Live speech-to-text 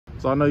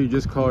So I know you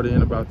just called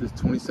in about this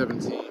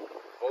 2017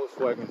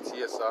 Volkswagen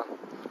TSI.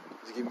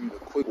 Just giving you a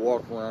quick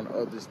walk around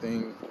of this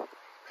thing.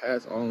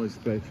 Passed all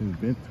inspections,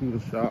 been through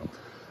the shop,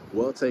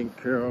 well taken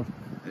care of,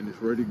 and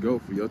it's ready to go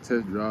for your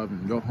test drive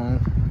and go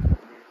home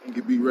and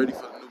get be ready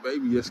for the new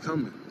baby that's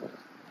coming.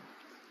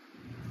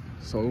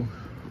 So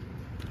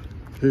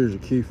here's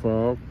your key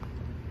fob.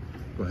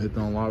 Gonna hit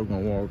the unlock, we're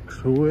gonna walk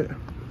through it.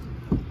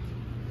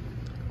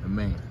 And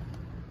man,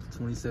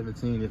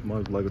 2017, it's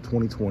much like a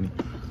 2020,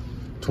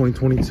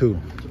 2022.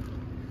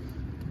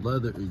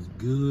 Leather is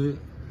good,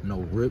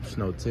 no rips,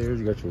 no tears.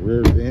 You got your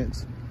rear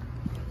vents.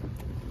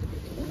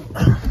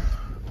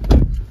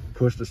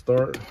 Push to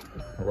start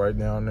right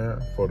down there,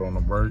 foot on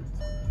the brake.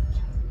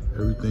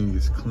 Everything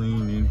is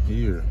clean in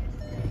here.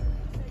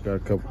 Got a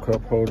couple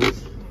cup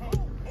holders,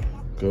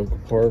 glove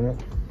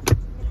compartment,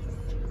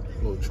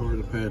 little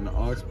charger pad and the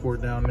aux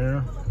port down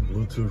there,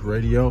 Bluetooth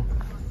radio,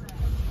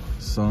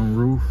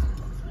 sunroof.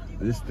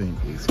 This thing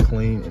is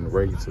clean and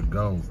ready to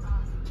go.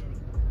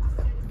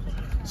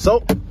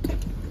 So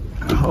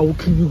I will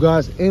keep you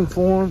guys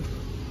informed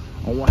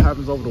on what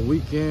happens over the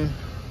weekend.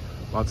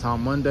 By the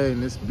time Monday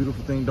and this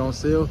beautiful thing don't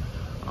sell,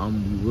 I'm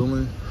gonna be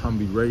willing, I'm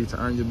gonna be ready to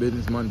earn your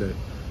business Monday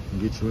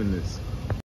and get you in this.